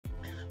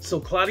So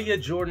Claudia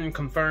Jordan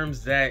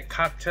confirms that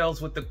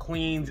Cocktails with the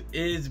Queens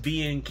is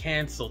being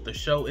canceled. The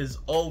show is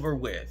over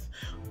with.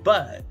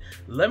 But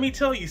let me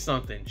tell you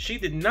something. She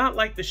did not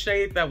like the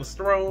shade that was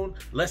thrown.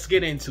 Let's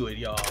get into it,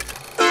 y'all.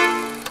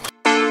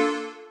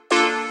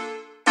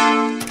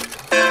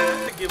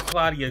 Give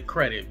Claudia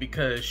credit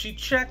because she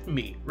checked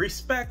me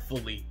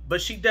respectfully,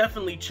 but she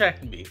definitely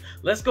checked me.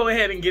 Let's go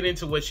ahead and get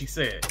into what she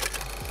said.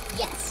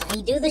 Yes,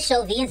 we do the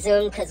show via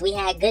Zoom because we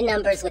had good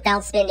numbers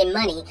without spending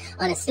money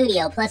on a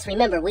studio. Plus,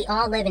 remember, we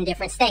all live in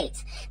different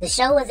states. The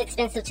show was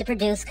expensive to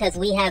produce because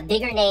we have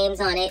bigger names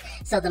on it,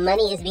 so the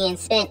money is being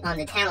spent on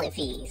the talent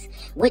fees,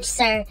 which,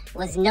 sir,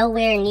 was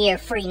nowhere near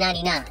free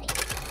 99.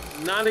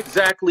 Not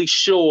exactly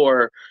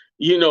sure,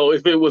 you know,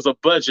 if it was a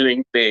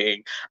budgeting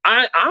thing.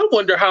 I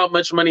wonder how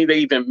much money they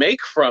even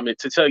make from it,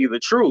 to tell you the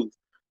truth.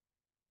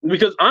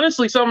 Because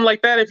honestly, something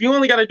like that, if you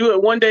only got to do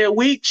it one day a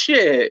week,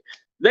 shit,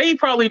 they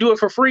probably do it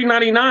for free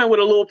 99 with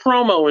a little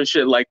promo and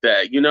shit like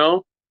that, you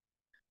know?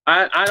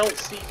 I don't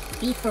see...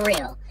 Be for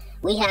real.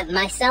 We have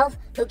myself,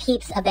 who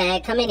keeps a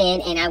bag coming in,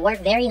 and I work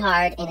very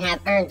hard and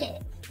have earned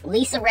it.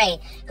 Lisa Ray,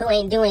 who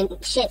ain't doing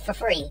shit for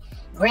free.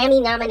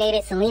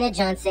 Grammy-nominated Selena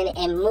Johnson,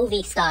 and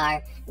movie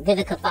star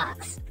Vivica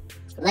Fox.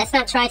 Let's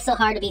not try so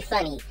hard to be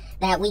funny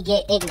that we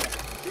get ignorant.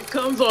 It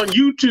comes on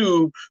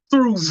YouTube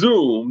through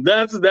Zoom.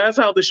 That's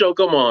how the show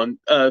come on,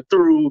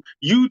 through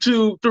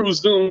YouTube, through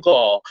Zoom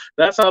call.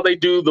 That's how they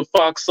do the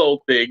Fox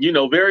Soul thing. You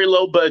know, very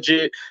low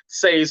budget,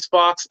 saves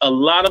Fox a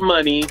lot of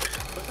money.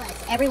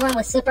 Plus, everyone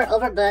was super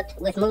overbooked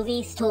with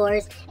movies,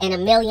 tours, and a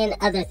million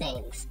other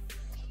things.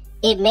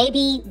 It may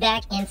be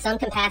back in some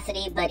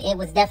capacity, but it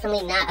was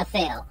definitely not a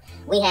fail.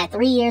 We had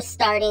 3 years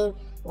starting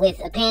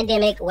with a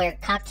pandemic where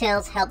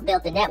Cocktails helped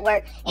build the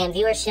network and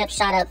viewership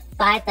shot up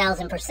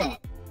 5,000%.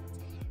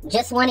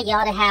 Just wanted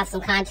y'all to have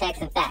some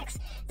context and facts.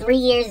 3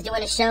 years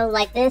doing a show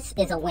like this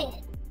is a win.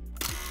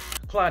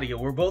 Claudia,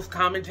 we're both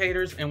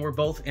commentators and we're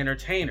both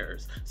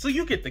entertainers, so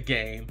you get the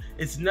game.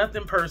 It's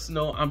nothing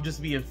personal, I'm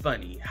just being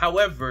funny.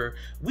 However,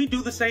 we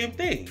do the same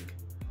thing.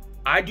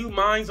 I do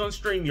mine on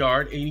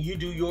StreamYard and you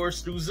do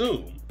yours through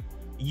Zoom.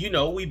 You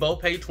know, we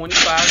both pay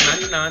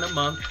 $25.99 a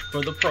month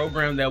for the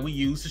program that we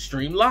use to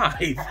stream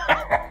live.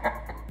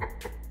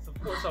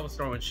 Of course I was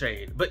throwing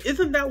shade, but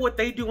isn't that what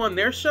they do on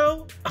their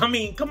show? I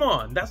mean, come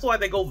on, that's why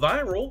they go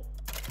viral.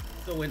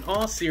 So in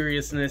all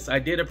seriousness, I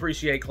did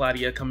appreciate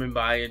Claudia coming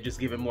by and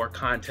just giving more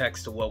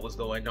context to what was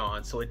going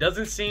on. So it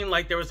doesn't seem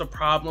like there was a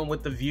problem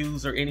with the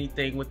views or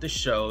anything with the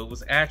show. It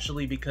was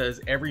actually because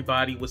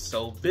everybody was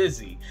so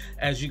busy.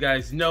 As you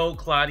guys know,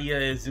 Claudia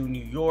is in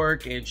New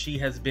York and she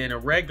has been a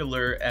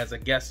regular as a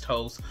guest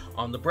host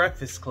on The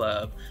Breakfast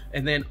Club.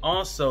 And then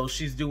also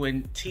she's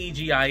doing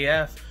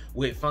TGIF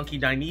with Funky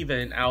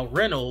Dineva and Al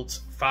Reynolds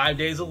 5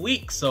 days a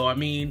week. So I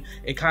mean,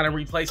 it kind of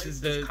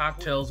replaces the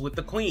Cocktails with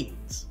the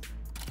Queens.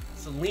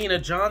 Selena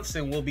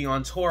Johnson will be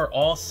on tour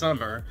all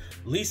summer.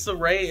 Lisa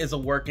Ray is a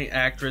working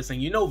actress, and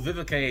you know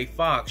Vivica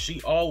Fox,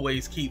 she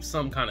always keeps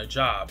some kind of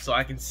job. So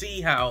I can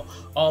see how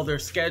all their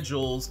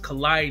schedules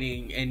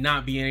colliding and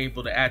not being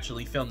able to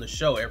actually film the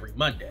show every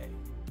Monday.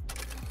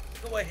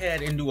 Go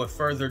ahead and do a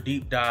further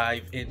deep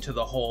dive into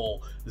the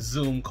whole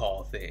Zoom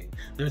call thing.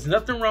 There's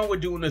nothing wrong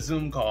with doing a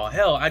Zoom call.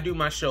 Hell, I do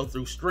my show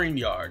through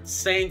StreamYard.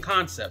 Same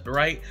concept,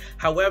 right?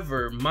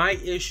 However, my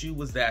issue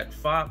was that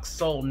Fox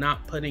Soul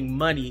not putting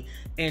money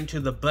into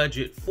the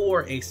budget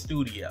for a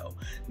studio.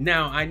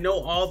 Now, I know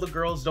all the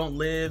girls don't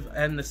live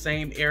in the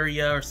same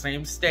area or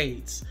same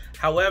states.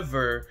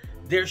 However,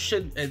 there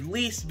should at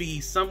least be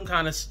some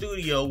kind of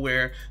studio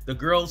where the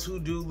girls who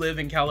do live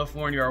in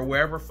California or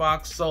wherever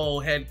Fox Soul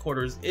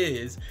headquarters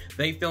is,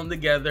 they film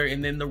together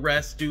and then the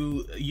rest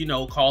do, you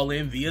know, call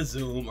in via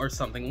Zoom or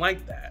something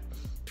like that.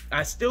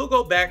 I still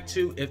go back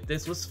to, if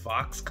this was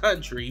Fox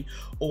Country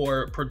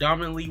or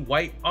predominantly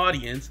white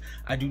audience,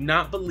 I do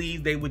not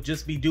believe they would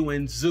just be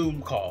doing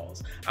Zoom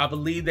calls. I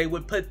believe they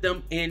would put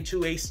them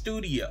into a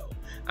studio.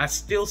 I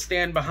still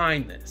stand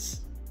behind this.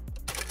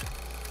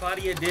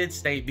 Claudia did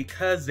state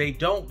because they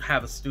don't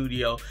have a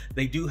studio,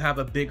 they do have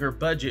a bigger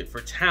budget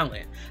for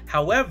talent.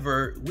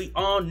 However, we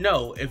all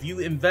know if you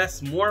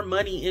invest more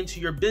money into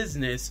your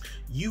business,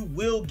 you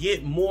will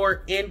get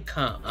more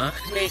income.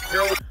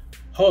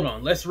 Hold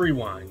on, let's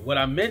rewind. What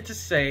I meant to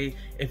say,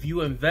 if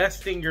you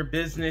invest in your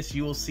business,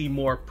 you will see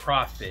more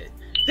profit.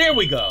 There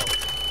we go.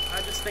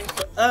 I just think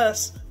for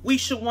us, we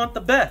should want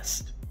the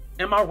best.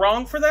 Am I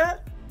wrong for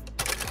that?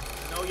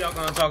 I know y'all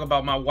gonna talk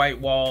about my white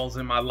walls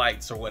and my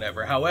lights or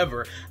whatever.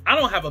 However, I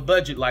don't have a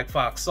budget like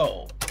Fox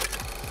Soul.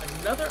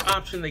 Another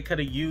option they could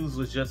have used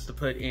was just to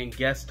put in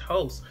guest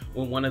hosts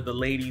when one of the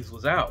ladies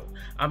was out.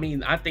 I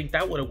mean, I think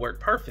that would have worked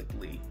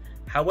perfectly.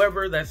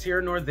 However, that's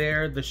here nor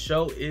there. The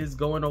show is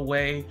going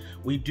away.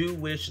 We do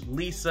wish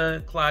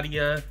Lisa,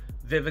 Claudia,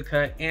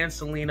 Vivica, and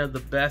Selena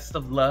the best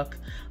of luck.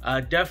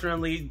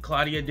 Definitely,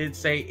 Claudia did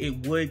say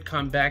it would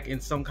come back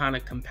in some kind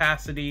of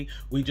capacity.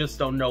 We just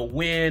don't know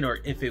when or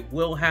if it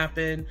will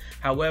happen.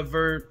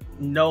 However,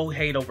 no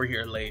hate over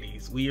here,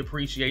 ladies. We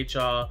appreciate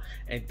y'all,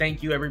 and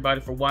thank you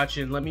everybody for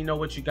watching. Let me know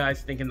what you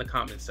guys think in the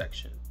comment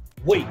section.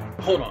 Wait,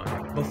 hold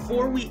on.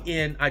 Before we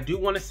end, I do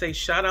want to say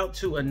shout out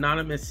to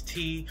Anonymous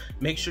T.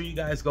 Make sure you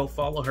guys go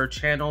follow her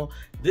channel.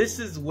 This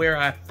is where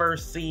I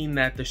first seen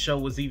that the show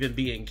was even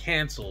being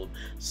canceled.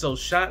 So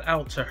shout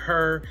out to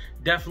her.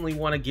 Definitely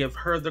want to give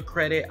her the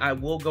credit. I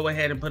will go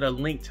ahead and put a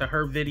link to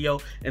her video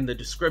in the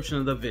description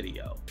of the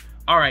video.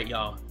 All right,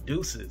 y'all.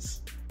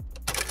 Deuces.